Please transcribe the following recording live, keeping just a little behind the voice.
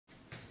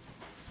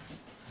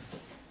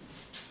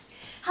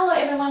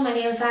everyone, my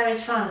name is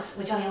Iris France.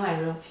 我叫梁婉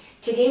如.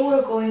 Today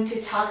we're going to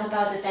talk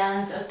about the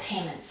balance of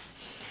payments.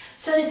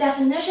 So the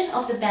definition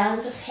of the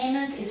balance of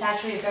payments is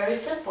actually very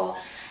simple.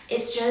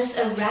 It's just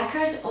a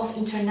record of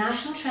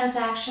international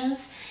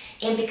transactions,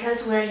 and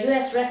because we're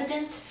US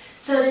residents,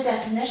 so the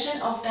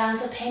definition of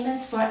balance of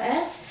payments for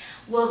us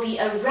will be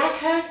a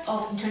record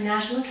of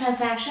international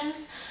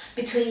transactions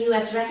between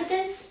US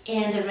residents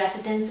and the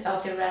residents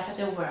of the rest of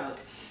the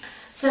world.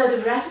 So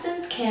the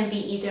residents can be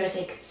either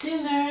say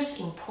consumers,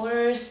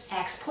 importers,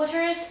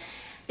 exporters,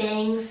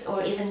 banks,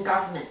 or even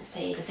government,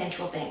 say the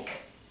central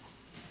bank.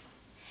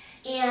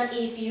 And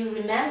if you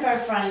remember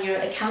from your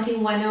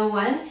Accounting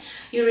 101,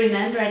 you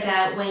remember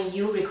that when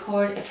you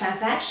record a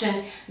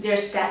transaction,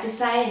 there's debit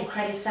side and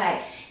credit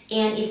side,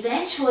 and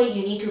eventually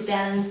you need to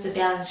balance the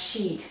balance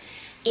sheet.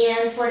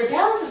 And for the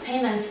balance of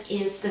payments,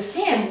 it's the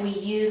same. We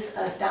use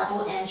a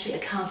double entry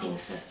accounting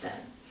system.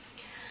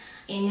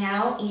 And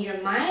now, in your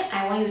mind,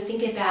 I want you to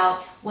think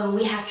about when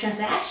we have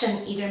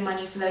transaction, either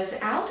money flows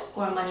out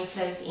or money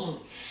flows in.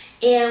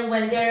 And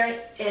when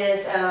there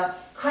is a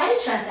credit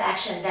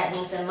transaction, that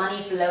means the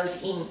money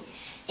flows in.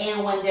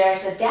 And when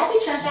there's a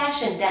debit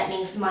transaction, that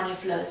means money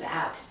flows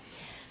out.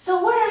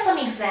 So what are some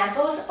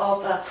examples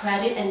of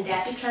credit and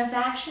debit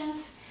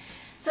transactions?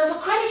 So for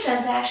credit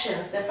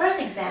transactions, the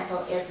first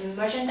example is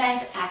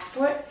merchandise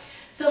export.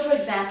 So for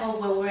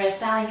example, when we're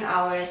selling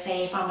our,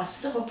 say,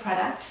 pharmaceutical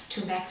products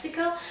to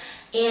Mexico,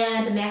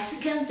 and the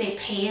Mexicans, they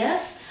pay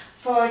us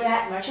for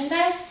that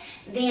merchandise,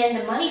 then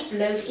the money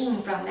flows in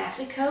from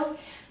Mexico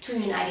to the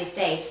United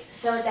States.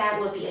 So that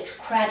will be a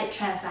credit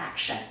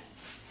transaction.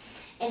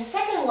 And the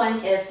second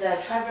one is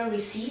travel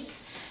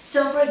receipts.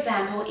 So for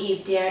example,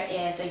 if there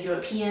is a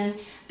European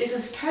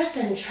business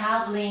person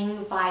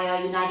traveling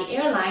via United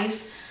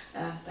Airlines,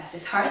 bless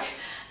his heart,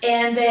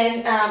 and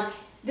then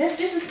this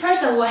business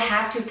person will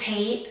have to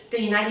pay the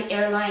United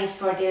Airlines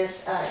for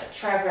this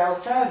travel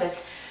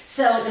service.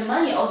 So the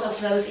money also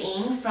flows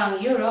in from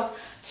Europe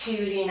to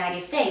the United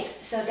States.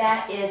 So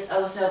that is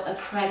also a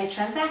credit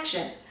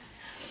transaction.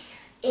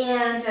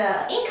 And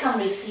income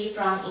received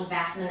from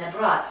investment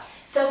abroad.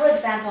 So for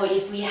example,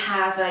 if we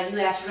have a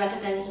US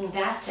resident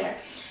investor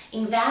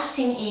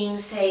investing in,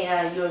 say,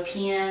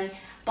 European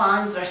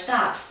bonds or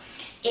stocks,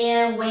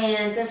 and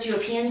when this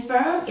European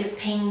firm is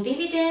paying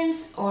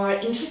dividends or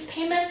interest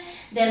payment,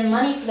 then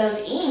money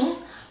flows in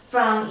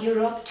from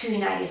Europe to the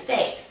United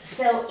States.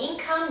 So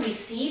income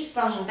received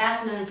from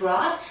investment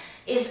abroad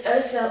is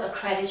also a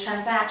credit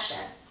transaction.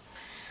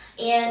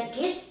 And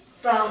gift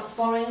from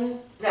foreign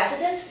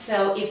residents,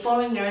 so if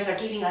foreigners are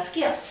giving us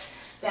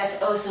gifts,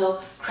 that's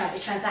also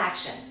credit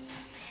transaction.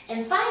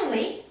 And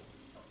finally,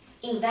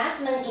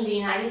 investment in the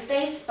United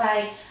States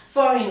by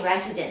foreign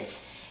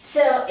residents.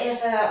 So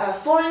if a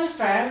foreign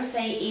firm,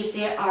 say if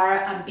they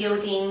are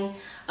building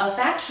a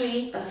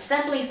factory, an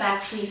assembly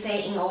factory,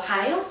 say in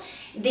Ohio,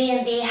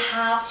 then they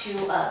have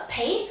to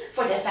pay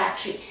for the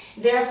factory.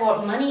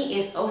 Therefore, money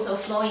is also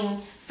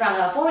flowing from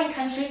a foreign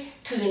country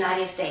to the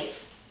United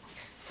States.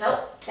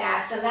 So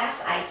that's the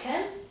last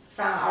item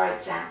from our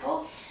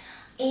example.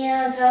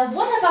 And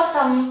what about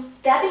some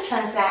debit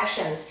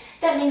transactions?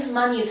 That means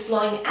money is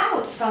flowing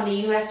out from the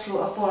US to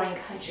a foreign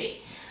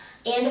country.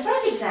 And the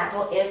first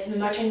example is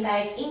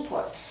merchandise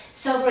import.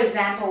 So for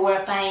example,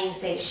 we're buying,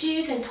 say,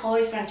 shoes and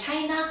toys from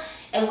China,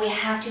 and we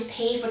have to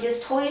pay for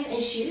these toys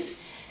and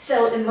shoes.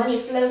 So the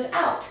money flows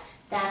out.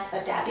 That's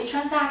a debit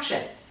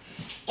transaction.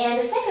 And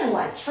the second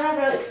one,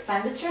 travel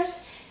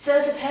expenditures.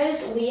 So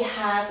suppose we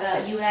have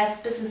a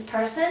US business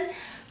person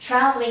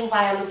traveling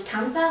via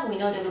Lufthansa. We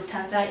know that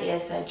Lufthansa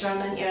is a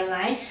German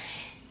airline.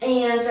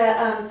 And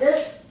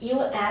this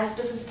US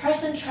business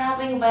person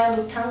traveling via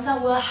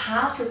Lufthansa will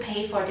have to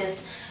pay for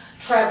this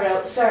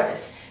travel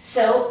service.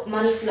 So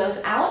money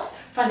flows out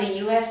from the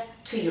US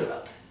to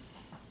Europe.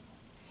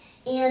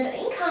 And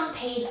income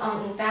paid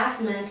on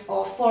investment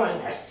of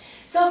foreigners.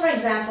 So for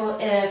example,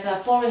 if a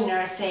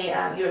foreigner, say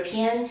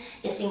European,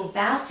 is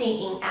investing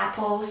in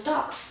Apple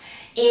stocks,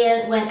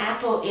 and when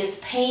Apple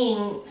is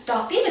paying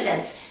stock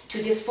dividends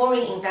to this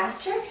foreign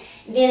investor,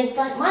 then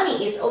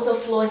money is also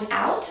flowing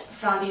out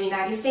from the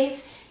United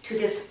States to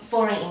this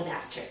foreign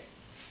investor.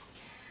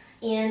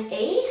 And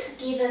aid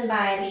given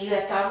by the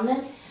US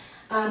government.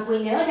 We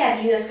know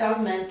that US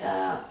government,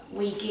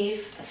 we give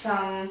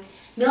some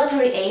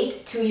military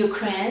aid to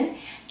Ukraine,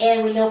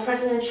 and we know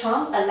President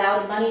Trump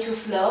allowed money to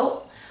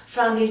flow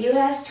from the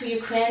US to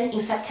Ukraine in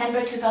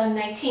September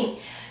 2019.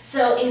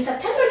 So in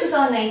September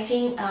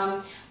 2019,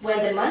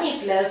 when the money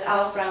flows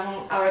out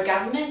from our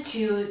government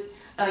to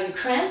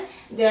Ukraine,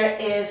 there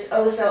is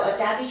also a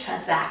debit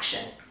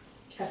transaction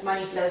because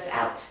money flows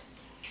out.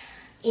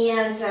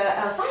 And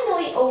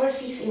finally,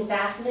 overseas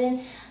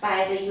investment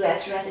by the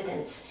US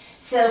residents.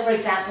 So for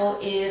example,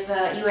 if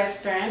a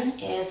US firm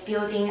is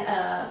building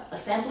an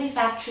assembly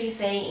factory,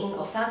 say in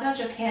Osaka,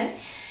 Japan,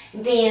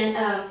 then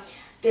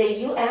the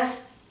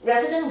US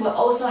resident will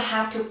also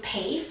have to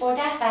pay for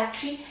that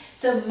factory.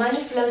 So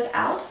money flows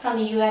out from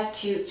the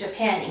US to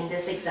Japan in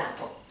this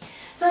example.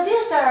 So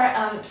these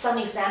are some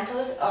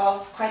examples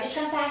of credit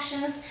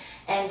transactions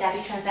and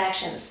debit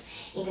transactions.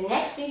 In the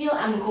next video,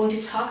 I'm going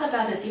to talk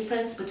about the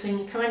difference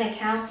between current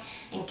account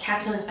and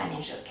capital and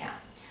financial account.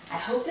 I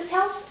hope this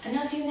helps, and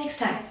I'll see you next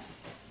time.